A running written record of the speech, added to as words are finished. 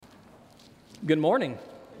Good morning.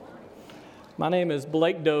 My name is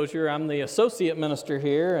Blake Dozier. I'm the associate minister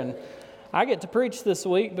here, and I get to preach this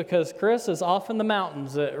week because Chris is off in the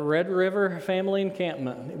mountains at Red River Family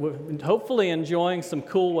Encampment, hopefully enjoying some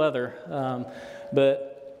cool weather. Am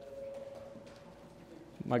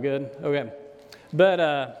I good? Okay. But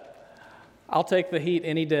I'll take the heat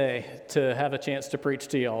any day to have a chance to preach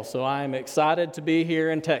to y'all. So I'm excited to be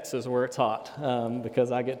here in Texas where it's hot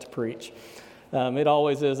because I get to preach. It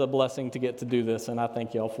always is a blessing to get to do this, and I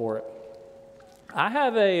thank y'all for it. I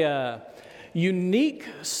have a unique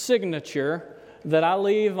signature that I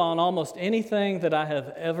leave on almost anything that I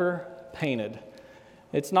have ever painted.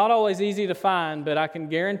 It's not always easy to find, but I can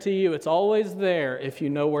guarantee you it's always there if you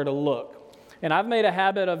know where to look. And I've made a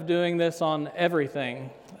habit of doing this on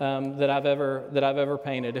everything that I've ever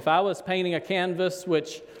painted. If I was painting a canvas,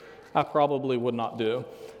 which I probably would not do,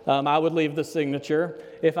 I would leave the signature.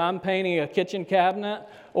 If I'm painting a kitchen cabinet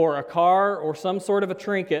or a car or some sort of a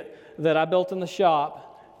trinket that I built in the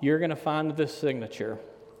shop, you're going to find this signature,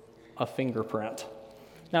 a fingerprint.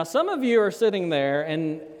 Now, some of you are sitting there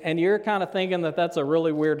and you're kind of thinking that that's a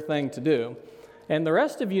really weird thing to do. And the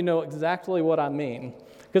rest of you know exactly what I mean.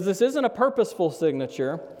 Because this isn't a purposeful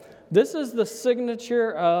signature. This is the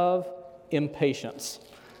signature of impatience.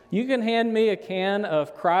 You can hand me a can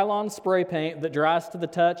of Krylon spray paint that dries to the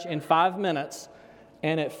touch in 5 minutes,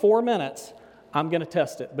 and at 4 minutes, I'm going to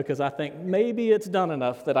test it because I think maybe it's done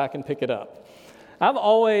enough that I can pick it up. I've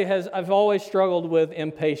always struggled with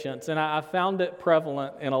impatience, and I found it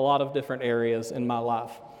prevalent in a lot of different areas in my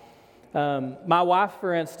life. My wife,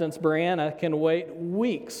 for instance, Brianna, can wait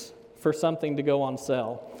weeks for something to go on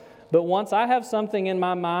sale. But once I have something in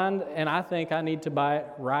my mind and I think I need to buy it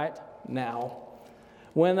right now,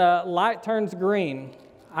 when the light turns green,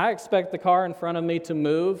 I expect the car in front of me to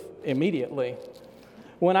move immediately.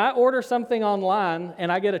 When I order something online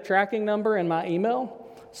and I get a tracking number in my email,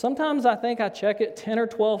 sometimes I think I check it 10 or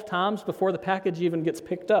 12 times before the package even gets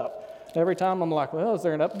picked up. Every time I'm like, well, is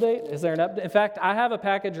there an update? Is there an update? In fact, I have a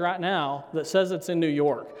package right now that says it's in New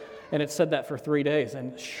York, and it's said that for 3 days,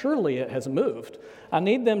 and surely it has moved. I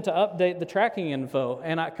need them to update the tracking info,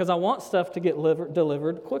 because I want stuff to get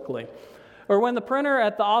delivered quickly. Or when the printer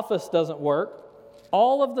at the office doesn't work,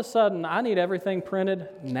 all of a sudden I need everything printed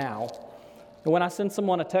now. And when I send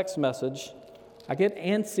someone a text message, I get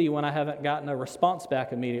antsy when I haven't gotten a response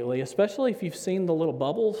back immediately, especially if you've seen the little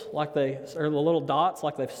bubbles or the little dots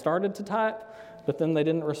like they've started to type, but then they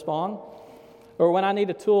didn't respond. Or when I need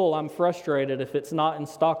a tool, I'm frustrated if it's not in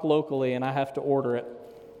stock locally and I have to order it.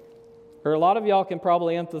 Or a lot of y'all can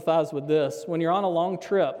probably empathize with this. When you're on a long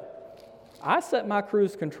trip, I set my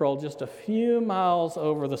cruise control just a few miles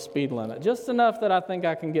over the speed limit, just enough that I think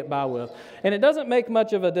I can get by with. And it doesn't make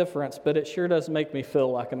much of a difference, but it sure does make me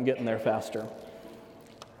feel like I'm getting there faster.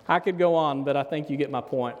 I could go on, but I think you get my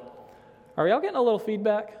point. Are y'all getting a little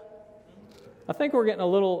feedback? I think we're getting a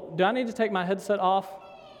little. Do I need to take my headset off?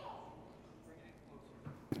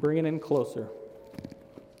 Bring it in closer.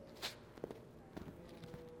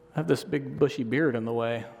 I have this big bushy beard in the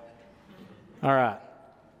way.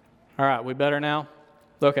 All right, we better now?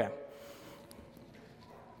 Okay.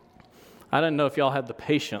 I didn't know if y'all had the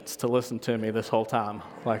patience to listen to me this whole time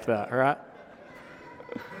like that, all right?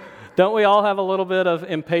 Don't we all have a little bit of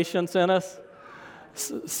impatience in us?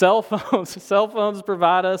 Cell phones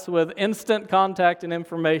provide us with instant contact and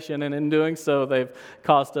information, and in doing so, they've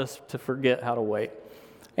caused us to forget how to wait.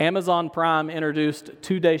 Amazon Prime introduced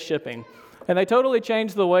 2-day shipping. And they totally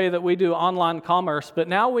changed the way that we do online commerce, but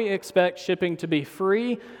now we expect shipping to be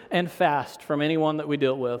free and fast from anyone that we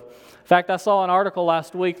deal with. In fact, I saw an article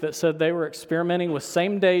last week that said they were experimenting with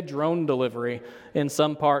same-day drone delivery in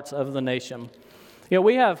some parts of the nation. You know,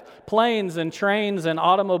 we have planes and trains and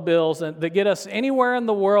automobiles that get us anywhere in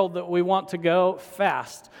the world that we want to go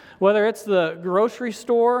fast. Whether it's the grocery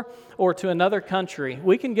store or to another country,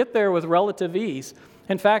 we can get there with relative ease.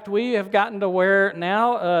 In fact, we have gotten to where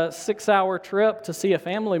now a 6-hour trip to see a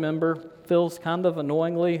family member feels kind of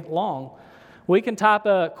annoyingly long. We can type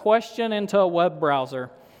a question into a web browser,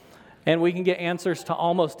 and we can get answers to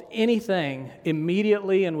almost anything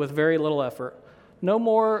immediately and with very little effort. No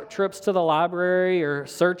more trips to the library or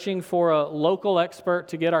searching for a local expert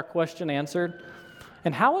to get our question answered.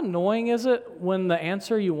 And how annoying is it when the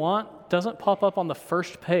answer you want doesn't pop up on the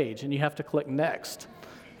first page and you have to click next?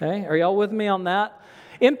 Okay, are y'all with me on that?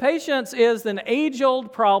 Impatience is an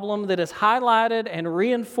age-old problem that is highlighted and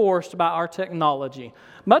reinforced by our technology,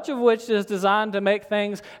 much of which is designed to make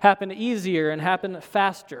things happen easier and happen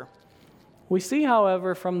faster. We see,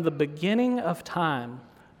 however, from the beginning of time,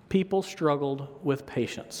 people struggled with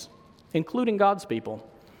patience, including God's people.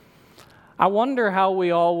 I wonder how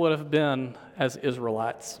we all would have been as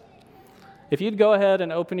Israelites. If you'd go ahead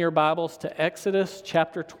and open your Bibles to Exodus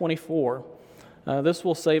chapter 24, this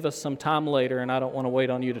will save us some time later, and I don't want to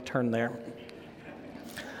wait on you to turn there.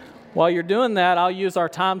 While you're doing that, I'll use our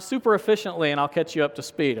time super efficiently, and I'll catch you up to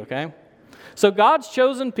speed, okay? So God's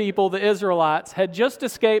chosen people, the Israelites, had just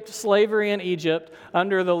escaped slavery in Egypt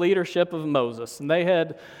under the leadership of Moses. And they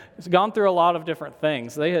had gone through a lot of different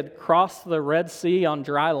things. They had crossed the Red Sea on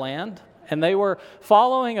dry land, and they were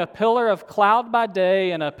following a pillar of cloud by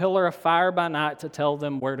day and a pillar of fire by night to tell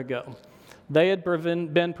them where to go. They had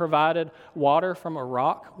been provided water from a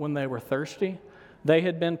rock when they were thirsty. They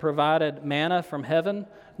had been provided manna from heaven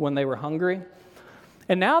when they were hungry.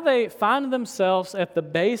 And now they find themselves at the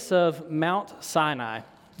base of Mount Sinai.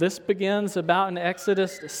 This begins about in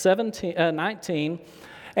Exodus 19.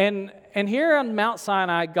 And here on Mount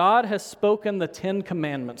Sinai, God has spoken the 10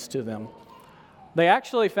 Commandments to them. They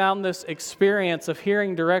actually found this experience of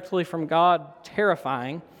hearing directly from God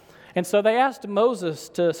terrifying. And so they asked Moses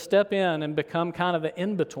to step in and become kind of the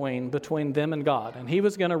in-between between them and God. And he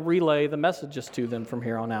was going to relay the messages to them from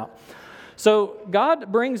here on out. So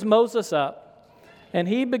God brings Moses up, and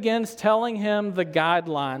he begins telling him the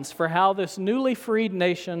guidelines for how this newly freed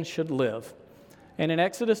nation should live. And in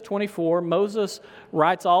Exodus 24, Moses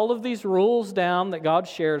writes all of these rules down that God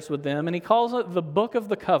shares with them, and he calls it the Book of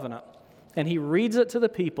the Covenant. And he reads it to the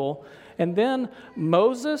people. And then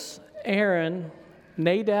Moses, Aaron,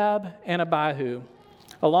 Nadab, and Abihu,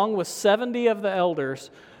 along with 70 of the elders,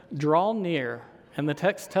 draw near. And the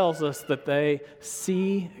text tells us that they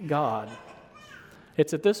see God.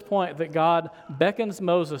 It's at this point that God beckons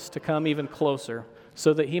Moses to come even closer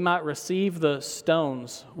so that he might receive the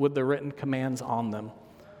stones with the written commands on them.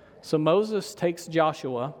 So Moses takes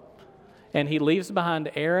Joshua, and he leaves behind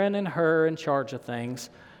Aaron and Hur in charge of things.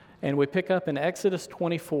 And we pick up in Exodus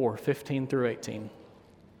 24, 15 through 18.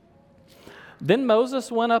 Then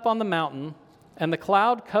Moses went up on the mountain, and the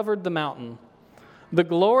cloud covered the mountain. The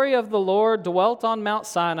glory of the Lord dwelt on Mount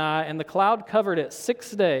Sinai, and the cloud covered it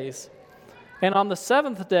 6 days. And on the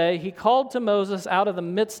 7th day, he called to Moses out of the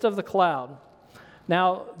midst of the cloud.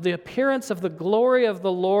 Now, the appearance of the glory of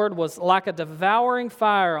the Lord was like a devouring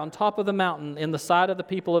fire on top of the mountain in the sight of the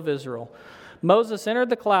people of Israel. Moses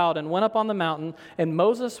entered the cloud and went up on the mountain, and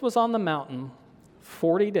Moses was on the mountain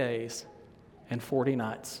 40 days and 40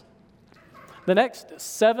 nights. The next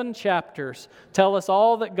 7 chapters tell us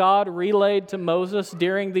all that God relayed to Moses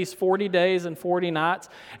during these 40 days and 40 nights.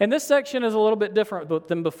 And this section is a little bit different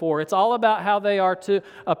than before. It's all about how they are to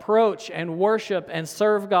approach and worship and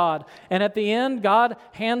serve God. And at the end, God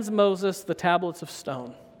hands Moses the tablets of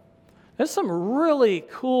stone. There's some really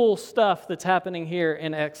cool stuff that's happening here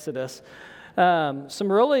in Exodus.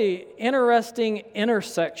 Some really interesting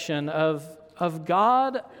intersection of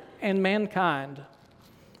God and mankind.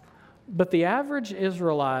 But the average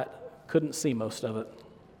Israelite couldn't see most of it.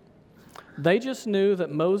 They just knew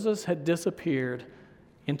that Moses had disappeared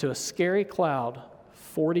into a scary cloud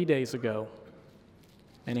 40 days ago,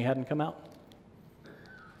 and he hadn't come out.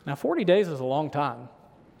 Now, 40 days is a long time.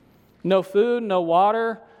 No food, no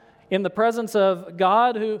water, in the presence of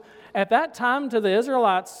God, who at that time to the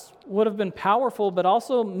Israelites would have been powerful, but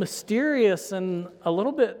also mysterious and a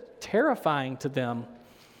little bit terrifying to them.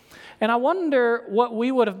 And I wonder what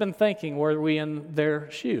we would have been thinking were we in their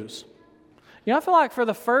shoes. You know, I feel like for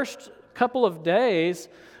the first couple of days,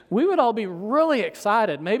 we would all be really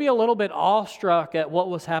excited, maybe a little bit awestruck at what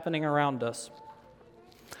was happening around us.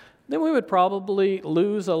 Then we would probably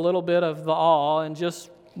lose a little bit of the awe and just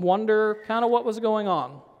wonder kind of what was going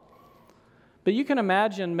on. But you can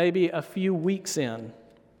imagine maybe a few weeks in,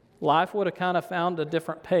 life would have kind of found a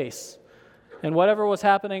different pace. And whatever was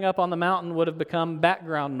happening up on the mountain would have become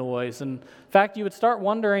background noise. And in fact, you would start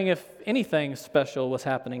wondering if anything special was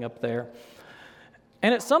happening up there.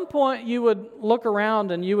 And at some point, you would look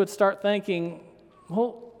around and you would start thinking,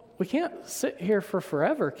 well, we can't sit here for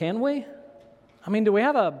forever, can we? I mean, do we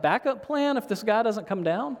have a backup plan if this guy doesn't come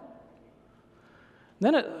down?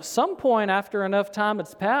 Then at some point, after enough time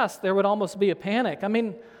has passed, there would almost be a panic. I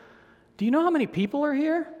mean, do you know how many people are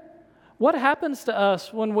here? What happens to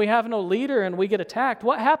us when we have no leader and we get attacked?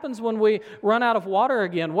 What happens when we run out of water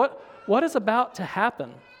again? What is about to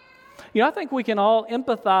happen? You know, I think we can all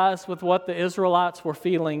empathize with what the Israelites were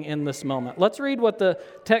feeling in this moment. Let's read what the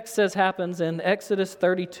text says happens in Exodus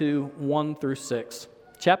 32, 1 through 6.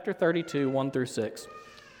 Chapter 32, 1 through 6.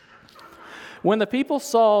 When the people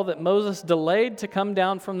saw that Moses delayed to come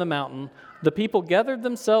down from the mountain, the people gathered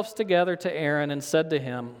themselves together to Aaron and said to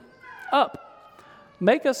him, "Up,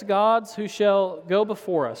 make us gods who shall go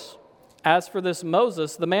before us. As for this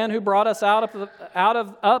Moses, the man who brought us out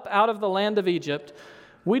of the land of Egypt,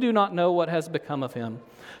 We do not know what has become of him."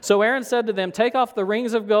 So Aaron said to them, "Take off the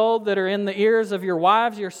rings of gold that are in the ears of your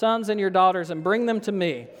wives, your sons, and your daughters, and bring them to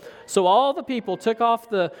me." So all the people took off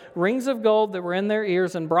the rings of gold that were in their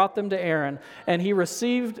ears and brought them to Aaron. And he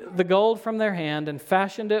received the gold from their hand and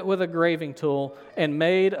fashioned it with a graving tool and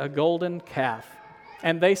made a golden calf.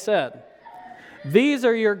 And they said, "These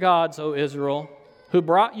are your gods, O Israel, who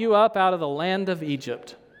brought you up out of the land of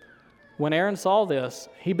Egypt." When Aaron saw this,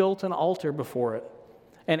 he built an altar before it.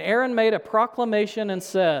 And Aaron made a proclamation and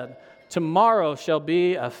said, "Tomorrow shall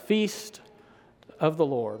be a feast of the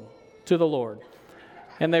Lord, to the Lord."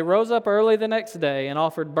 And they rose up early the next day and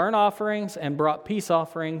offered burnt offerings and brought peace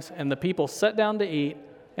offerings, and the people sat down to eat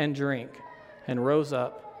and drink and rose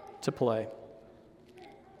up to play.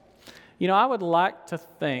 You know, I would like to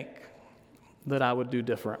think that I would do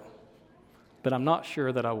different, but I'm not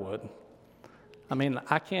sure that I would. I mean,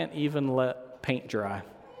 I can't even let paint dry.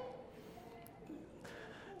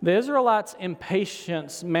 The Israelites'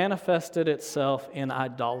 impatience manifested itself in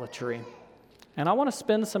idolatry. And I want to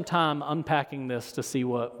spend some time unpacking this to see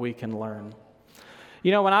what we can learn.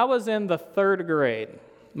 You know, when I was in the 3rd grade,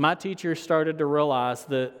 my teachers started to realize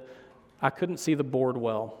that I couldn't see the board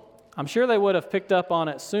well. I'm sure they would have picked up on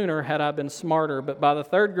it sooner had I been smarter, but by the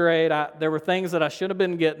 3rd grade, there were things that I should have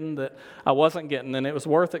been getting that I wasn't getting, and it was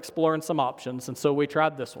worth exploring some options, and so we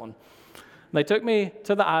tried this one. They took me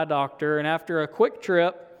to the eye doctor, and after a quick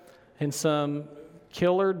trip and some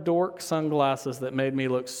killer dork sunglasses that made me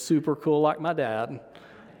look super cool like my dad,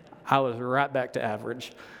 I was right back to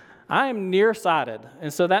average. I am nearsighted,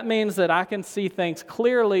 and so that means that I can see things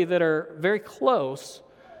clearly that are very close,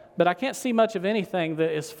 but I can't see much of anything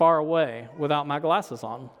that is far away without my glasses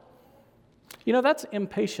on. You know, that's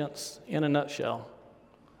impatience in a nutshell.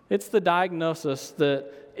 It's the diagnosis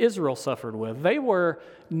that Israel suffered with. They were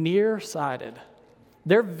nearsighted.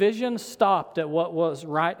 Their vision stopped at what was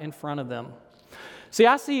right in front of them. See,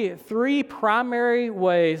 I see 3 primary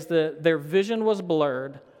ways that their vision was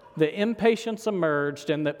blurred, that impatience emerged,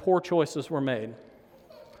 and that poor choices were made.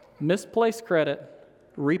 Misplaced credit,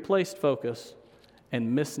 replaced focus,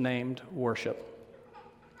 and misnamed worship.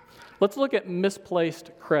 Let's look at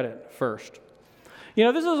misplaced credit first. You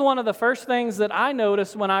know, this is one of the first things that I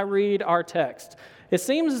notice when I read our text. It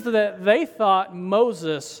seems that they thought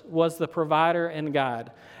Moses was the provider and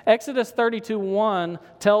guide. Exodus 32:1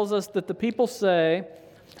 tells us that the people say,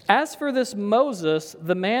 "As for this Moses,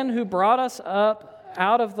 the man who brought us up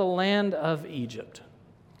out of the land of Egypt."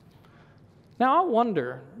 Now I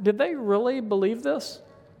wonder, did they really believe this?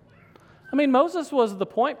 I mean, Moses was the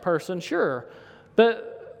point person, sure,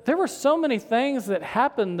 but there were so many things that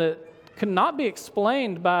happened that could not be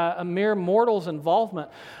explained by a mere mortal's involvement.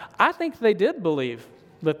 I think they did believe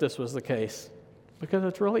that this was the case because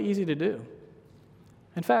it's really easy to do.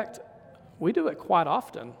 In fact, we do it quite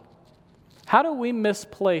often. How do we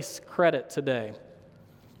misplace credit today?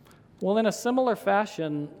 Well, in a similar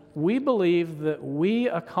fashion, we believe that we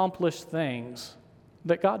accomplish things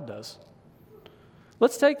that God does.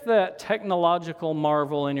 Let's take that technological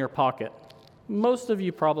marvel in your pocket. Most of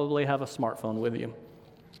you probably have a smartphone with you.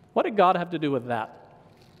 What did God have to do with that?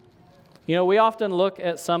 You know, we often look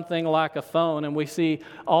at something like a phone and we see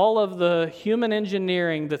all of the human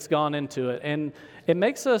engineering that's gone into it, and it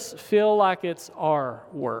makes us feel like it's our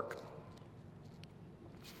work.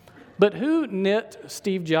 But who knit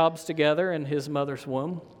Steve Jobs together in his mother's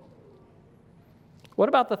womb? What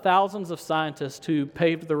about the thousands of scientists who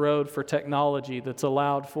paved the road for technology that's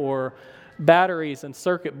allowed for batteries and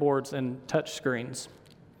circuit boards and touch screens?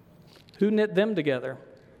 Who knit them together?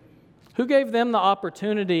 Who gave them the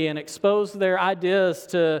opportunity and exposed their ideas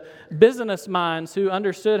to business minds who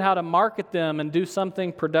understood how to market them and do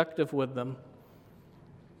something productive with them?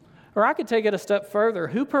 Or I could take it a step further.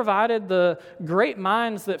 Who provided the great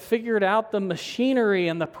minds that figured out the machinery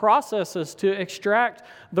and the processes to extract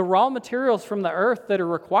the raw materials from the earth that are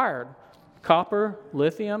required? Copper,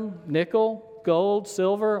 lithium, nickel, gold,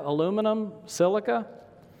 silver, aluminum, silica.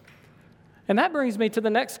 And that brings me to the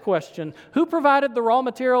next question. Who provided the raw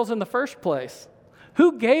materials in the first place?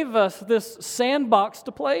 Who gave us this sandbox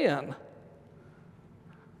to play in?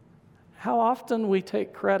 How often we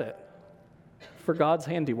take credit for God's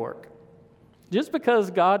handiwork. Just because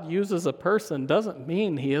God uses a person doesn't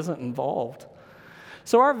mean he isn't involved.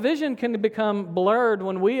 So our vision can become blurred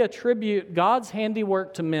when we attribute God's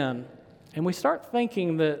handiwork to men, and we start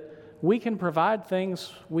thinking that we can provide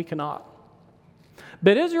things we cannot.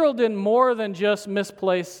 But Israel did more than just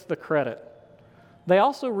misplace the credit. They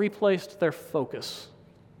also replaced their focus.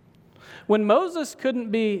 When Moses couldn't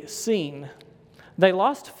be seen, they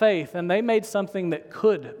lost faith and they made something that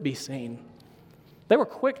could be seen. They were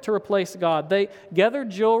quick to replace God. They gathered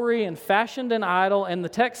jewelry and fashioned an idol, and the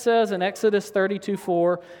text says in Exodus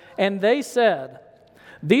 32:4, and they said,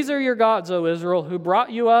 "These are your gods, O Israel, who brought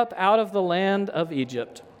you up out of the land of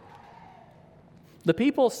Egypt." The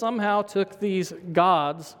people somehow took these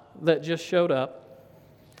gods that just showed up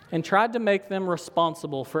and tried to make them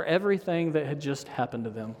responsible for everything that had just happened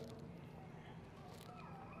to them.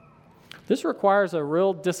 This requires a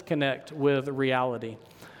real disconnect with reality.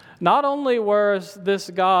 Not only was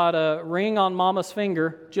this God a ring on mama's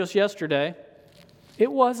finger just yesterday,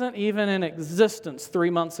 it wasn't even in existence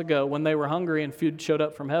 3 months ago when they were hungry and food showed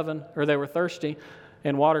up from heaven, or they were thirsty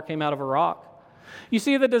and water came out of a rock. You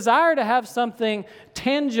see, the desire to have something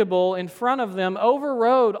tangible in front of them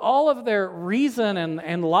overrode all of their reason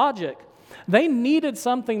and logic. They needed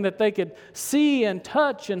something that they could see and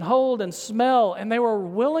touch and hold and smell, and they were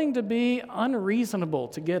willing to be unreasonable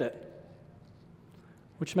to get it.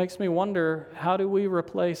 Which makes me wonder, how do we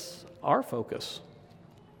replace our focus?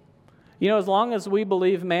 You know, as long as we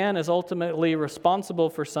believe man is ultimately responsible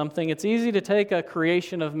for something, it's easy to take a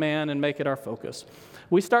creation of man and make it our focus.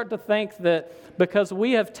 We start to think that because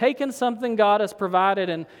we have taken something God has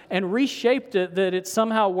provided and reshaped it, that it's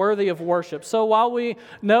somehow worthy of worship. So while we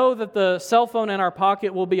know that the cell phone in our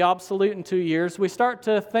pocket will be obsolete in 2 years, we start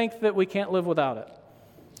to think that we can't live without it.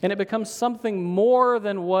 And it becomes something more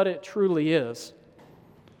than what it truly is.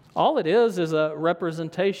 All it is a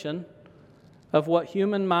representation of what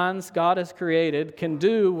human minds God has created can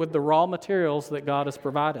do with the raw materials that God has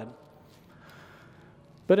provided.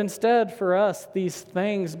 But instead, for us, these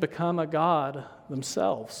things become a God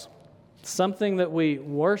themselves, something that we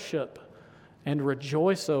worship and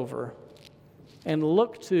rejoice over and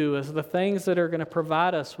look to as the things that are going to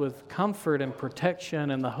provide us with comfort and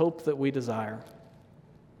protection and the hope that we desire.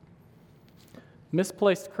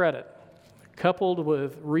 Misplaced credit, coupled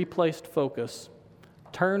with replaced focus,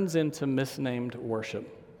 turns into misnamed worship.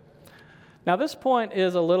 Now, this point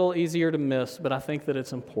is a little easier to miss, but I think that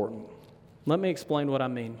it's important. Let me explain what I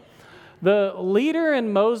mean. The leader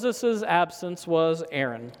in Moses' absence was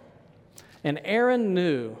Aaron. And Aaron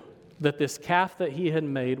knew that this calf that he had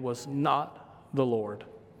made was not the Lord.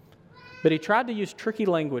 But he tried to use tricky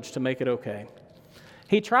language to make it okay.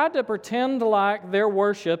 He tried to pretend like their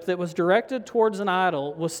worship that was directed towards an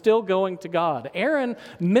idol was still going to God. Aaron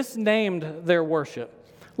misnamed their worship.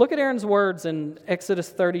 Look at Aaron's words in Exodus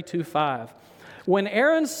 32:5. When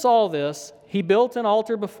Aaron saw this, he built an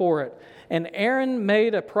altar before it, and Aaron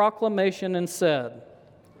made a proclamation and said,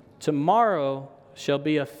 "Tomorrow shall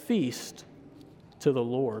be a feast to the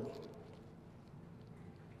Lord."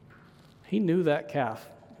 He knew that calf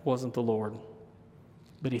wasn't the Lord,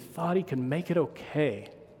 but he thought he could make it okay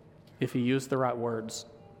if he used the right words.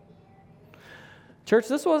 Church,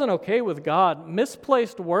 this wasn't okay with God.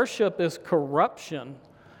 Misplaced worship is corruption.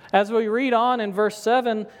 As we read on in verse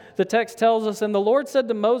 7, the text tells us, "And the Lord said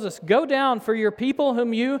to Moses, 'Go down, for your people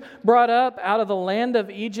whom you brought up out of the land of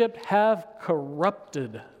Egypt have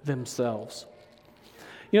corrupted themselves.'"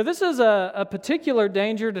 You know, this is a particular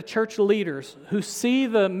danger to church leaders who see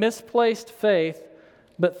the misplaced faith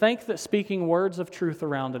but think that speaking words of truth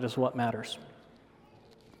around it is what matters.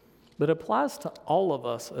 But it applies to all of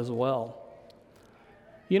us as well.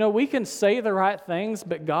 You know, we can say the right things,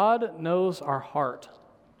 but God knows our heart.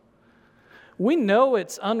 We know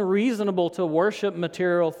it's unreasonable to worship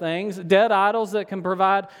material things, dead idols that can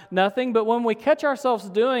provide nothing, but when we catch ourselves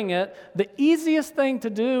doing it, the easiest thing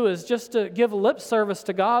to do is just to give lip service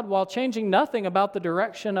to God while changing nothing about the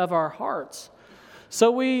direction of our hearts.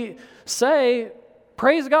 So we say,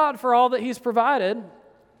 praise God for all that He's provided,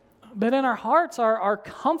 but in our hearts, our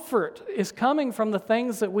comfort is coming from the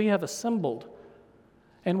things that we have assembled,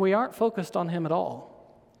 and we aren't focused on Him at all.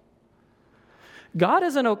 God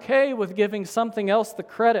isn't okay with giving something else the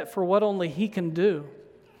credit for what only He can do.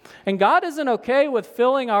 And God isn't okay with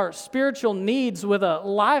filling our spiritual needs with a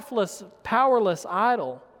lifeless, powerless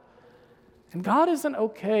idol. And God isn't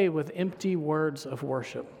okay with empty words of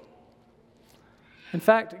worship. In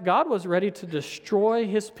fact, God was ready to destroy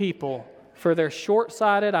His people for their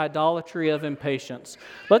short-sighted idolatry of impatience.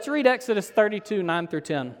 Let's read Exodus 32, 9 through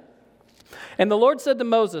 10. "And the Lord said to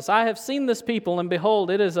Moses, 'I have seen this people, and behold,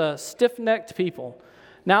 it is a stiff-necked people.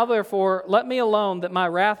 Now therefore, let me alone, that my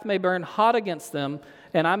wrath may burn hot against them,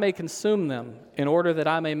 and I may consume them, in order that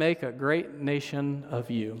I may make a great nation of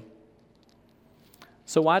you.'"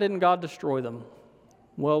 So why didn't God destroy them?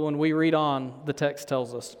 Well, when we read on, the text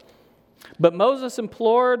tells us. "But Moses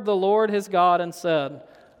implored the Lord his God and said,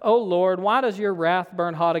 'O Lord, why does your wrath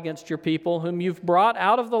burn hot against your people, whom you've brought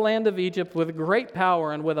out of the land of Egypt with great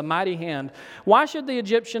power and with a mighty hand? Why should the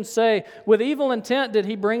Egyptians say, with evil intent did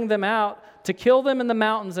he bring them out, to kill them in the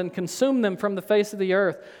mountains and consume them from the face of the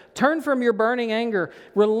earth. Turn from your burning anger.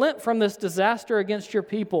 Relent from this disaster against your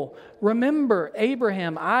people. Remember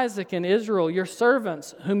Abraham, Isaac, and Israel, your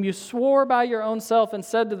servants, whom you swore by your own self and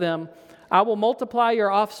said to them, I will multiply your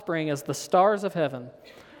offspring as the stars of heaven.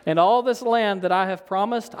 And all this land that I have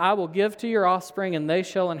promised, I will give to your offspring, and they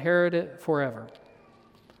shall inherit it forever.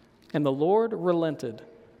 And the Lord relented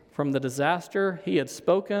from the disaster he had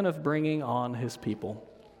spoken of bringing on his people.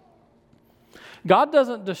 God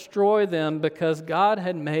doesn't destroy them because God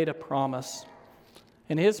had made a promise,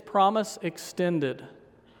 and his promise extended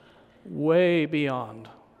way beyond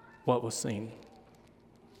what was seen.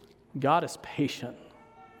 God is patient,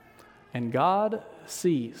 and God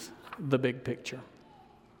sees the big picture.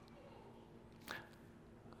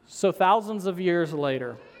 So thousands of years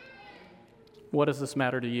later, what does this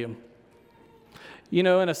matter to you? You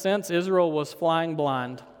know, in a sense, Israel was flying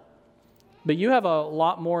blind, but you have a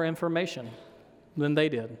lot more information than they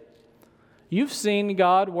did. You've seen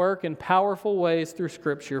God work in powerful ways through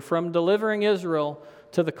Scripture, from delivering Israel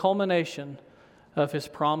to the culmination of his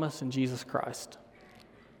promise in Jesus Christ.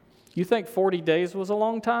 You think 40 days was a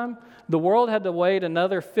long time? The world had to wait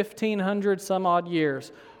another 1,500 some odd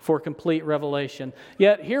years for complete revelation.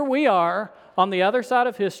 Yet here we are on the other side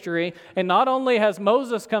of history, and not only has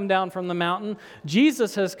Moses come down from the mountain,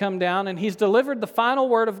 Jesus has come down and he's delivered the final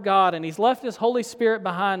word of God, and he's left his Holy Spirit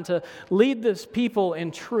behind to lead this people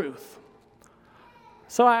in truth.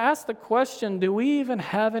 So I ask the question, do we even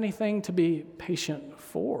have anything to be patient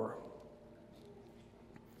for?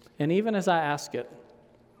 And even as I ask it,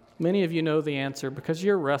 many of you know the answer because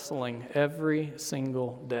you're wrestling every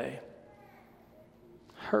single day.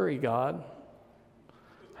 Hurry, God.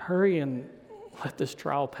 Hurry and let this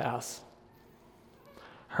trial pass.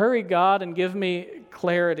 Hurry, God, and give me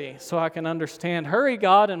clarity so I can understand. Hurry,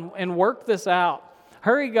 God, and work this out.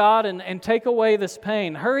 Hurry, God, and take away this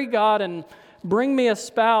pain. Hurry, God, and bring me a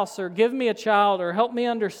spouse or give me a child or help me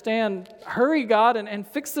understand. Hurry, God, and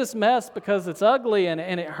fix this mess because it's ugly and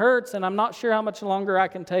it hurts and I'm not sure how much longer I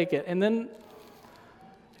can take it. And then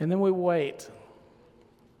we wait.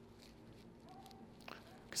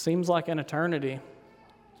 Seems like an eternity.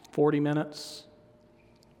 40 minutes,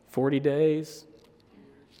 40 days,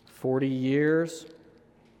 40 years.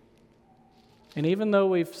 And even though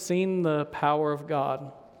we've seen the power of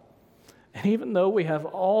God, and even though we have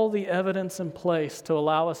all the evidence in place to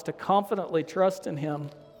allow us to confidently trust in him,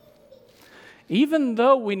 even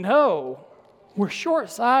though we know we're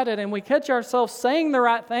short-sighted and we catch ourselves saying the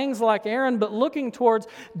right things like Aaron, but looking towards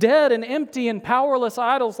dead and empty and powerless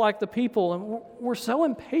idols like the people, and we're so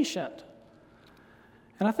impatient.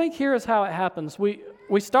 And I think here is how it happens. We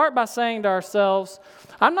start by saying to ourselves,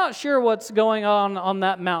 I'm not sure what's going on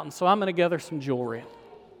that mountain, so I'm going to gather some jewelry.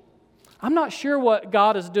 I'm not sure what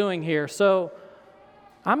God is doing here, so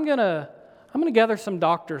I'm going to gather some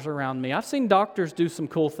doctors around me. I've seen doctors do some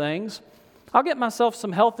cool things. I'll get myself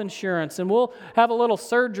some health insurance, and we'll have a little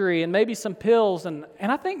surgery and maybe some pills, and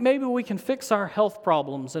I think maybe we can fix our health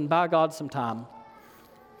problems and buy God some time.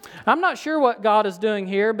 I'm not sure what God is doing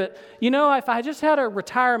here, but if I just had a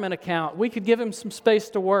retirement account, we could give him some space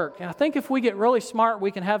to work. And I think if we get really smart, we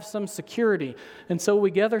can have some security. And so we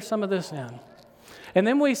gather some of this in. And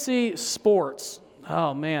then we see sports.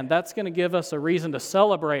 Oh man, that's going to give us a reason to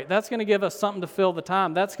celebrate. That's going to give us something to fill the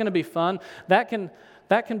time. That's going to be fun. That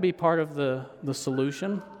can be part of the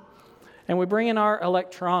solution. And we bring in our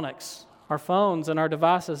electronics, our phones and our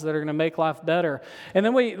devices that are going to make life better. And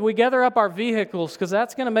then we gather up our vehicles because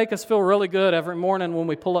that's going to make us feel really good every morning when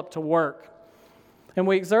we pull up to work. And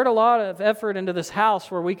we exert a lot of effort into this house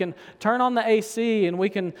where we can turn on the AC and we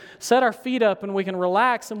can set our feet up and we can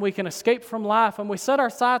relax and we can escape from life. And we set our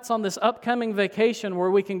sights on this upcoming vacation where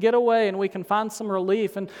we can get away and we can find some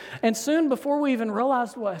relief. And soon, before we even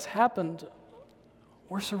realize what has happened,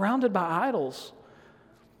 we're surrounded by idols.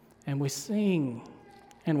 And we sing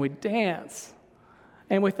and we dance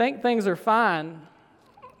and we think things are fine.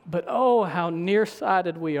 But oh, how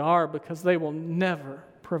nearsighted we are because they will never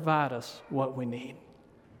provide us what we need.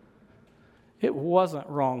 It wasn't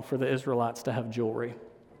wrong for the Israelites to have jewelry.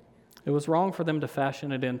 It was wrong for them to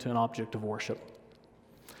fashion it into an object of worship.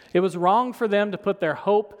 It was wrong for them to put their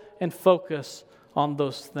hope and focus on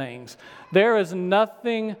those things. There is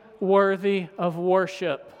nothing worthy of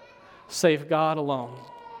worship save God alone.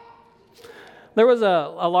 There was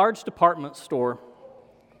a large department store.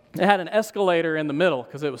 It had an escalator in the middle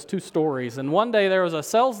because it was 2 stories. And one day there was a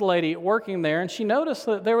sales lady working there, and she noticed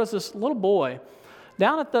that there was this little boy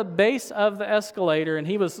down at the base of the escalator, and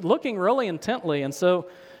he was looking really intently. And so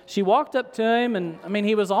she walked up to him, and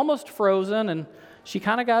he was almost frozen, and she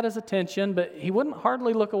kind of got his attention, but he wouldn't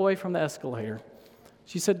hardly look away from the escalator.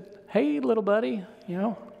 She said, "Hey, little buddy,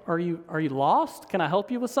 are you lost? Can I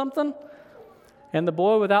help you with something?" And the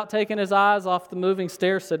boy, without taking his eyes off the moving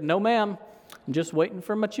stairs, said, "No, ma'am, I'm just waiting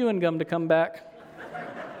for my chewing gum to come back."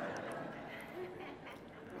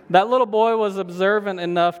 That little boy was observant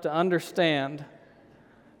enough to understand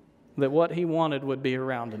that what he wanted would be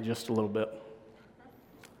around in just a little bit.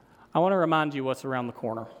 I want to remind you what's around the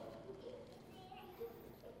corner.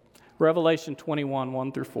 Revelation 21,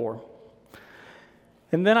 1 through 4.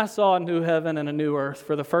 "And then I saw a new heaven and a new earth,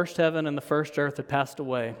 for the first heaven and the first earth had passed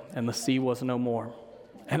away, and the sea was no more.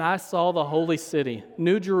 And I saw the holy city,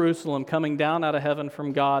 New Jerusalem, coming down out of heaven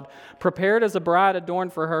from God, prepared as a bride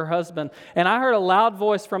adorned for her husband. And I heard a loud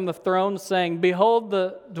voice from the throne saying, 'Behold,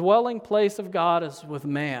 the dwelling place of God is with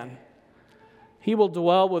man. He will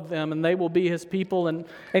dwell with them, and they will be his people, and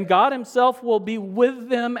God himself will be with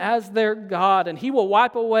them as their God. And he will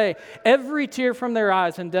wipe away every tear from their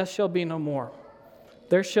eyes, and death shall be no more.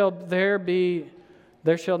 There shall be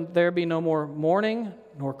no more mourning,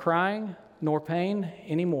 nor crying, nor pain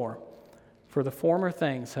anymore, for the former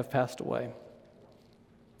things have passed away.'"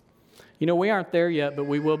 We aren't there yet, but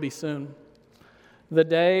we will be soon. The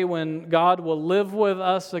day when God will live with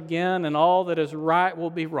us again, and all that is right will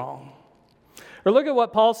be wrong. Or look at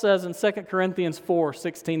what Paul says in 2 Corinthians 4,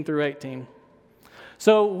 16 through 18.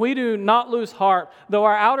 "So we do not lose heart. Though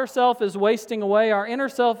our outer self is wasting away, our inner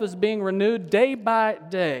self is being renewed day by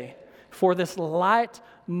day. For this light,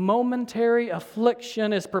 momentary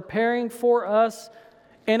affliction is preparing for us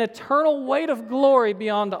an eternal weight of glory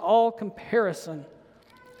beyond all comparison,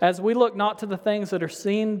 as we look not to the things that are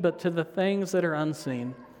seen, but to the things that are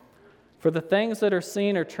unseen. For the things that are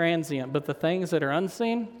seen are transient, but the things that are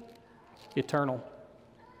unseen, eternal."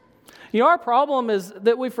 Our problem is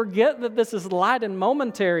that we forget that this is light and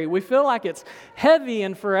momentary. We feel like it's heavy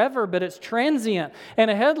and forever, but it's transient.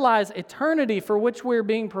 And ahead lies eternity for which we're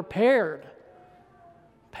being prepared.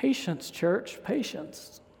 Patience, church,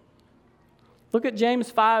 patience. Look at James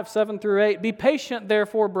 5, 7 through 8. "Be patient,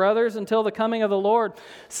 therefore, brothers, until the coming of the Lord.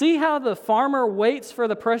 See how the farmer waits for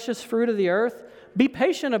the precious fruit of the earth? Be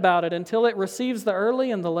patient about it until it receives the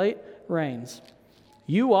early and the late rains.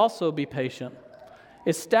 You also be patient.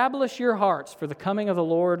 Establish your hearts, for the coming of the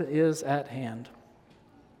Lord is at hand."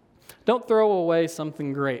 Don't throw away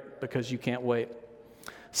something great because you can't wait.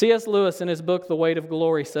 C.S. Lewis, in his book, The Weight of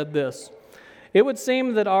Glory, said this: "It would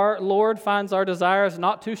seem that our Lord finds our desires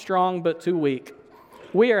not too strong, but too weak.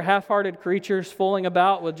 We are half-hearted creatures fooling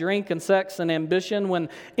about with drink and sex and ambition when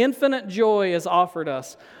infinite joy is offered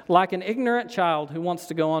us, like an ignorant child who wants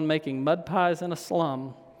to go on making mud pies in a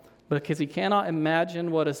slum because he cannot imagine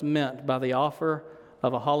what is meant by the offer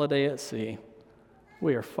of a holiday at sea.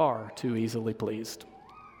 We are far too easily pleased."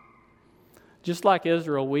 Just like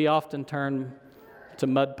Israel, we often turn to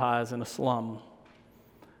mud pies in a slum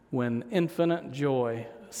when infinite joy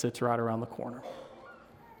sits right around the corner.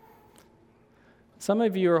 Some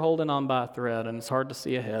of you are holding on by a thread, and it's hard to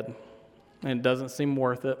see ahead, and it doesn't seem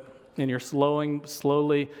worth it, and you're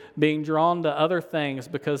slowly being drawn to other things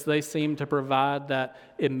because they seem to provide that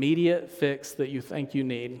immediate fix that you think you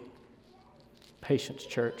need. Patience,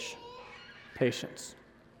 church. Patience.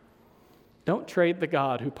 Don't trade the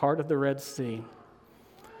God who parted the Red Sea,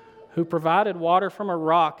 who provided water from a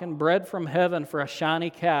rock and bread from heaven for a shiny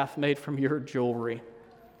calf made from your jewelry.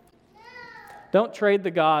 Don't trade the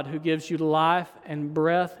God who gives you life and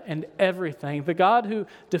breath and everything. The God who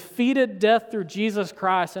defeated death through Jesus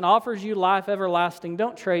Christ and offers you life everlasting.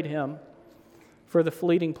 Don't trade him for the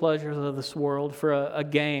fleeting pleasures of this world, for a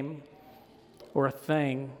game or a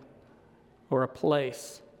thing or a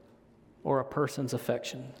place or a person's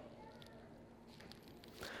affection.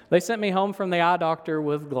 They sent me home from the eye doctor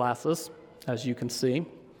with glasses, as you can see.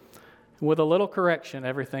 With a little correction,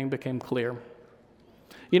 everything became clear.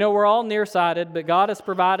 We're all nearsighted, but God has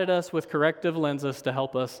provided us with corrective lenses to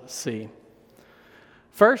help us see.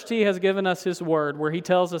 First, he has given us his word, where he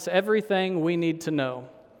tells us everything we need to know.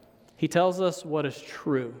 He tells us what is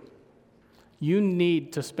true. You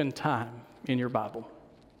need to spend time in your Bible.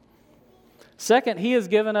 Second, he has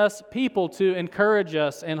given us people to encourage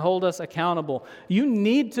us and hold us accountable. You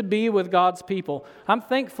need to be with God's people. I'm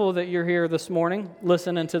thankful that you're here this morning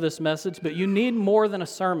listening to this message, but you need more than a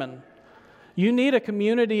sermon. You need a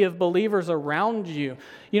community of believers around you.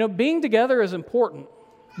 Being together is important,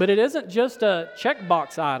 but it isn't just a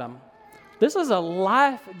checkbox item. This is a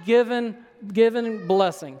life-given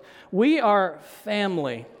blessing. We are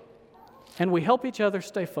family, and we help each other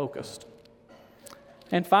stay focused.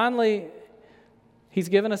 And finally, he's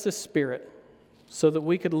given us his Spirit so that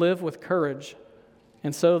we could live with courage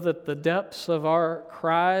and so that the depths of our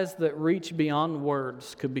cries that reach beyond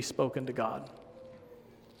words could be spoken to God.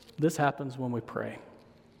 This happens when we pray.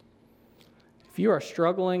 If you are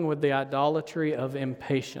struggling with the idolatry of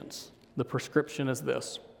impatience, the prescription is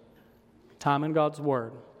this: time in God's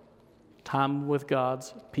Word, time with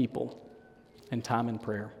God's people, and time in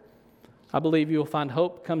prayer. I believe you will find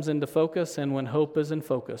hope comes into focus, and when hope is in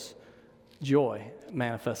focus, joy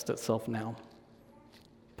manifests itself now.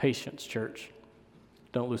 Patience, church.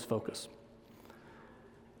 Don't lose focus.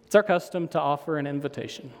 It's our custom to offer an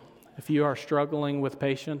invitation. If you are struggling with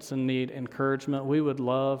patience and need encouragement, we would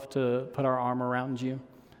love to put our arm around you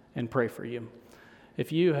and pray for you.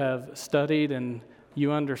 If you have studied and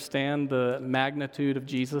you understand the magnitude of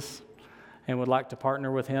Jesus and would like to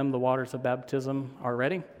partner with him, the waters of baptism are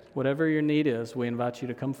ready. Whatever your need is, we invite you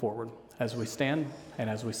to come forward as we stand and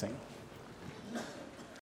as we sing.